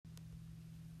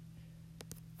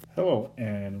Hello,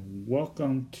 and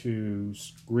welcome to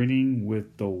Screening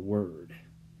with the Word.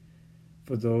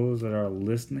 For those that are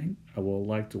listening, I would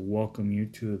like to welcome you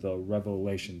to the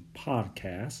Revelation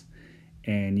podcast,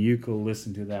 and you can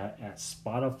listen to that at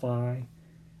Spotify,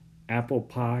 Apple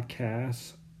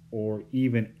Podcasts, or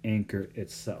even Anchor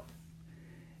itself.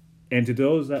 And to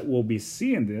those that will be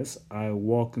seeing this, I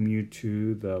welcome you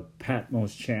to the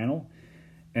Patmos channel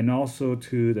and also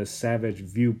to the Savage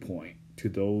Viewpoint to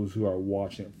those who are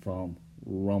watching from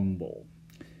Rumble.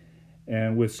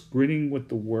 And with Screening with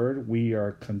the Word, we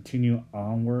are continuing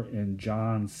onward in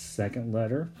John's second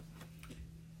letter.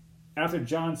 After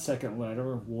John's second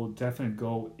letter, we'll definitely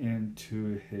go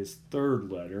into his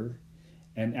third letter.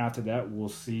 And after that, we'll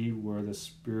see where the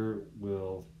Spirit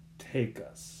will take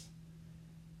us.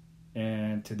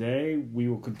 And today, we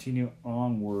will continue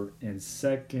onward in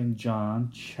 2 John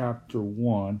chapter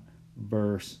 1,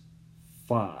 verse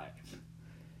 5.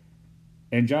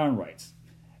 And John writes,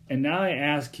 "And now I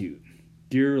ask you,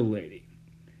 dear lady,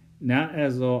 not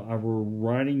as though I were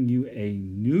writing you a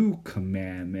new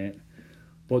commandment,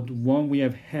 but the one we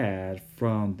have had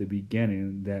from the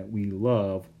beginning, that we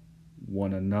love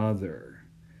one another."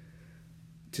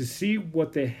 To see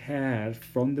what they had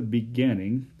from the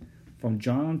beginning, from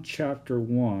John chapter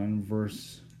 1,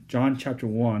 verse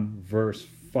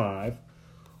 5,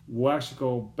 we'll actually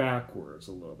go backwards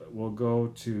a little bit. We'll go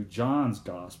to John's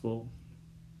Gospel,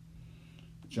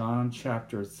 John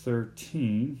chapter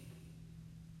 13.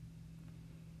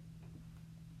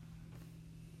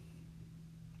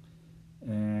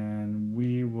 And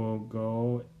we will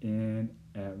go in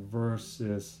at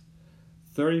verses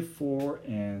 34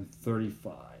 and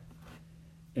 35.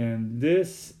 And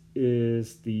this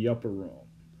is the upper room.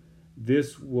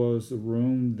 This was the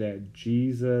room that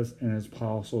Jesus and his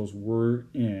apostles were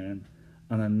in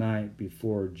on the night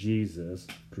before Jesus'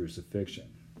 crucifixion.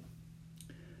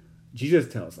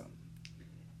 Jesus tells them,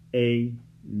 "A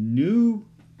new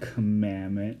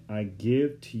commandment I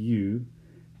give to you,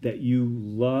 that you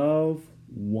love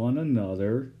one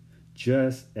another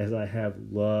just as I have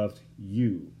loved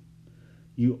you.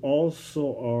 You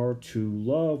also are to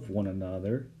love one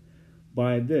another.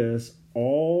 By this,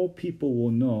 all people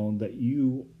will know that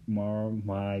you are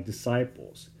my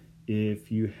disciples, if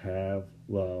you have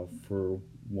love for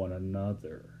one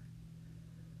another."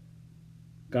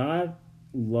 God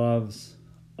loves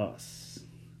us.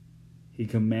 He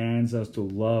commands us to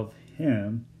love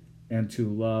him and to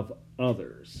love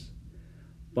others.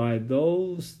 By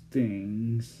those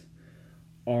things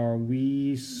are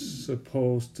we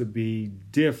supposed to be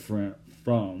different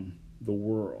from the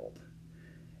world.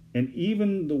 And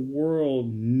even the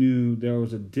world knew there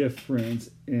was a difference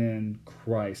in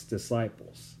Christ's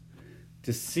disciples.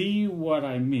 To see what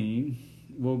I mean,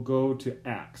 we'll go to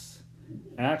Acts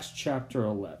chapter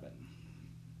 11.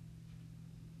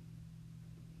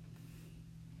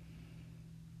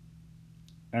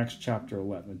 Acts chapter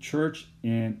 11, church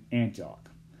in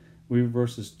Antioch. We read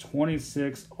verses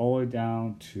 26 all the way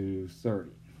down to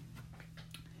 30.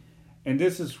 And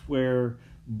this is where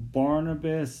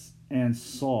Barnabas and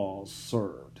Saul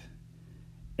served.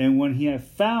 And when he had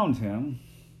found him,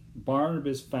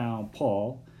 Barnabas found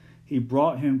Paul. He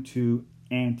brought him to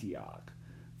Antioch.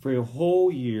 For a whole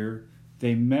year,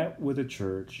 they met with the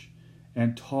church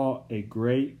and taught a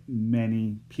great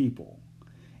many people.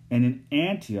 And in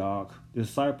Antioch,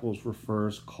 disciples were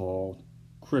first called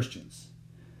Christians.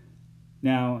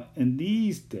 Now, in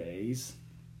these days,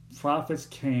 prophets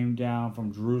came down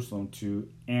from Jerusalem to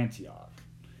Antioch.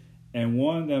 And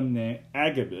one of them, named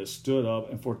Agabus, stood up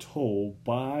and foretold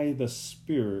by the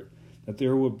Spirit that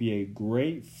there would be a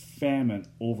great famine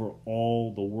over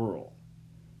all the world.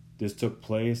 This took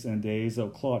place in the days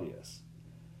of Claudius.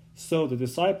 So the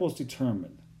disciples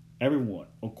determined, everyone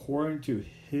according to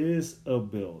his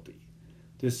ability,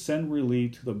 to send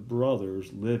relief to the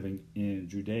brothers living in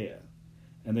Judea.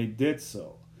 And they did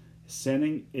so,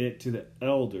 sending it to the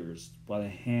elders by the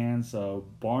hands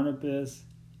of Barnabas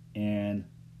and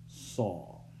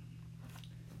Saul.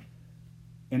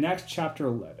 In Acts chapter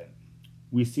 11,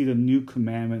 we see the new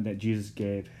commandment that Jesus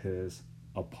gave his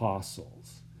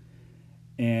apostles.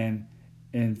 And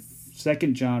in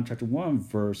 2 John chapter 1,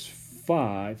 verse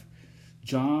 5,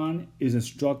 John is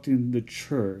instructing the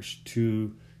church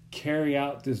to carry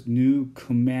out this new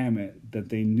commandment that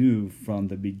they knew from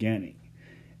the beginning.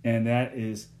 And that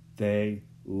is, they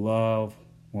love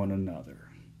one another.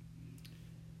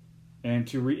 And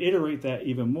to reiterate that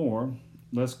even more,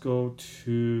 let's go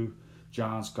to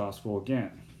John's Gospel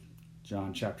again.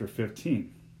 John chapter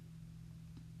 15.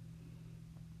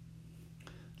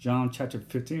 John chapter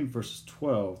 15, verses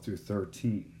 12 through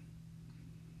 13.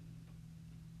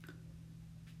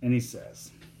 And he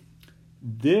says,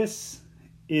 "This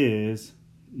is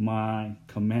my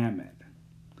commandment,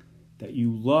 that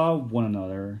you love one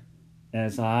another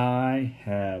as I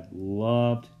have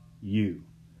loved you.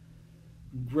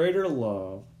 Greater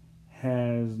love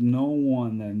has no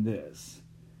one than this,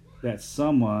 that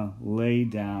someone lay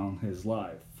down his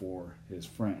life for his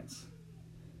friends."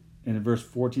 And in verse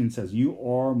 14 says, "You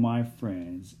are my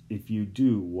friends if you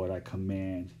do what I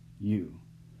command you."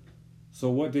 So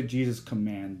what did Jesus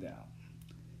command them?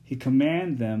 He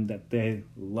commanded them that they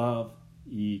love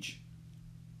each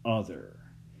other.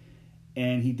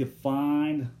 And he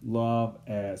defined love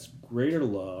as greater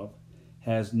love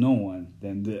has no one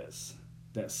than this,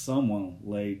 that someone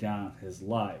lay down his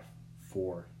life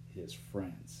for his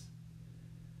friends.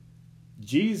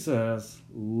 Jesus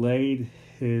laid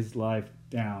his life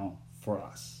down for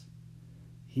us.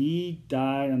 He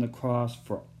died on the cross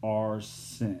for our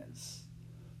sins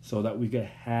so that we could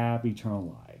have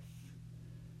eternal life.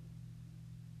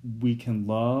 We can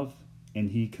love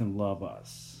and he can love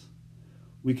us.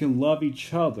 We can love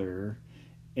each other,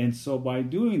 and so by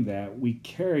doing that, we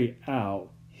carry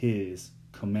out his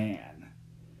command.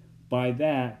 By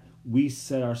that, we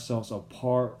set ourselves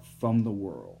apart from the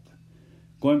world.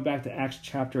 Going back to Acts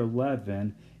chapter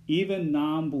 11, even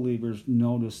non-believers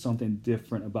noticed something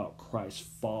different about Christ's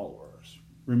followers.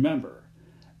 Remember,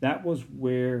 that was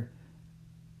where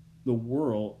the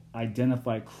world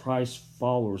identified Christ's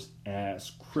followers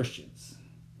as Christians.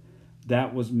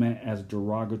 That was meant as a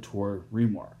derogatory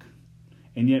remark.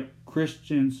 And yet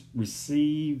Christians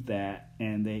received that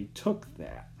and they took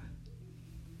that.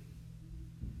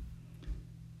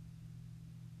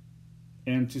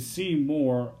 And to see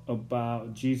more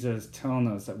about Jesus telling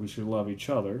us that we should love each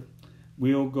other,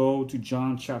 we'll go to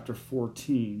John chapter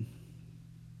 14.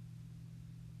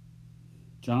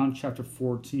 John chapter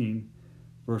 14,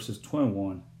 verses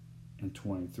 21 and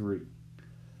 23.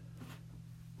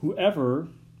 "Whoever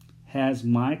has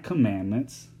my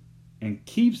commandments and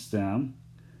keeps them,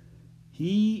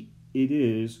 he it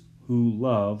is who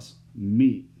loves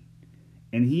me.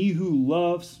 And he who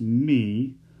loves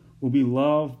me will be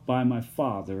loved by my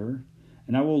Father,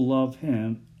 and I will love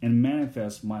him and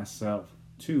manifest myself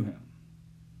to him."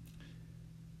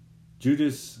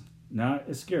 Judas, not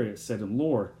Iscariot, said to him,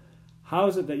 "Lord, how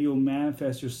is it that you will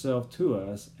manifest yourself to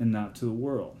us and not to the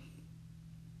world?"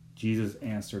 Jesus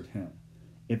answered him,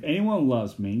 "If anyone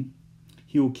loves me,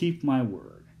 he will keep my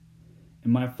word,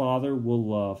 and my Father will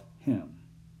love him,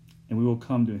 and we will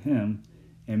come to him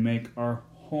and make our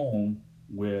home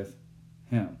with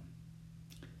him."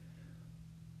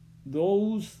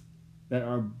 Those that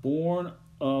are born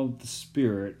of the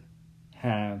Spirit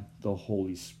have the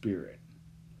Holy Spirit.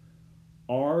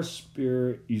 Our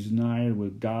spirit is united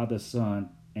with God the Son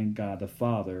and God the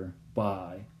Father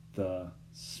by the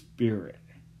Spirit.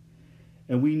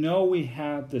 And we know we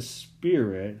have the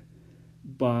Spirit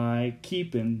by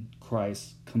keeping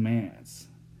Christ's commands.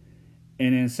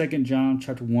 And in 2 John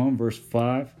chapter 1, verse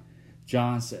 5,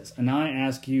 John says, "And I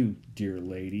ask you, dear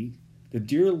lady," the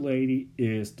dear lady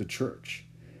is the church,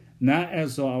 "not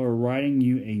as though I were writing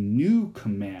you a new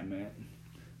commandment,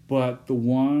 but the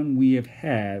one we have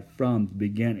had from the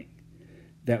beginning,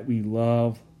 that we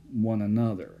love one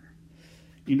another."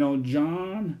 You know,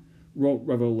 John wrote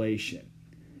Revelation,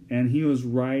 and he was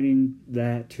writing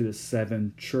that to the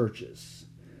 7 churches.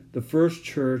 The first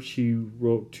church he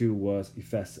wrote to was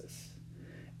Ephesus.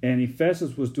 And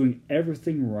Ephesus was doing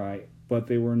everything right, but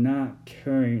they were not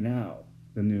carrying out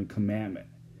the new commandment.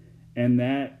 And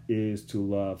that is to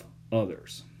love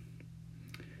others.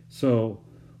 So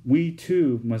we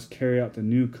too must carry out the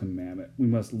new commandment. We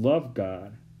must love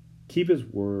God, keep his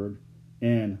word,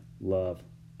 and love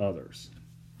others.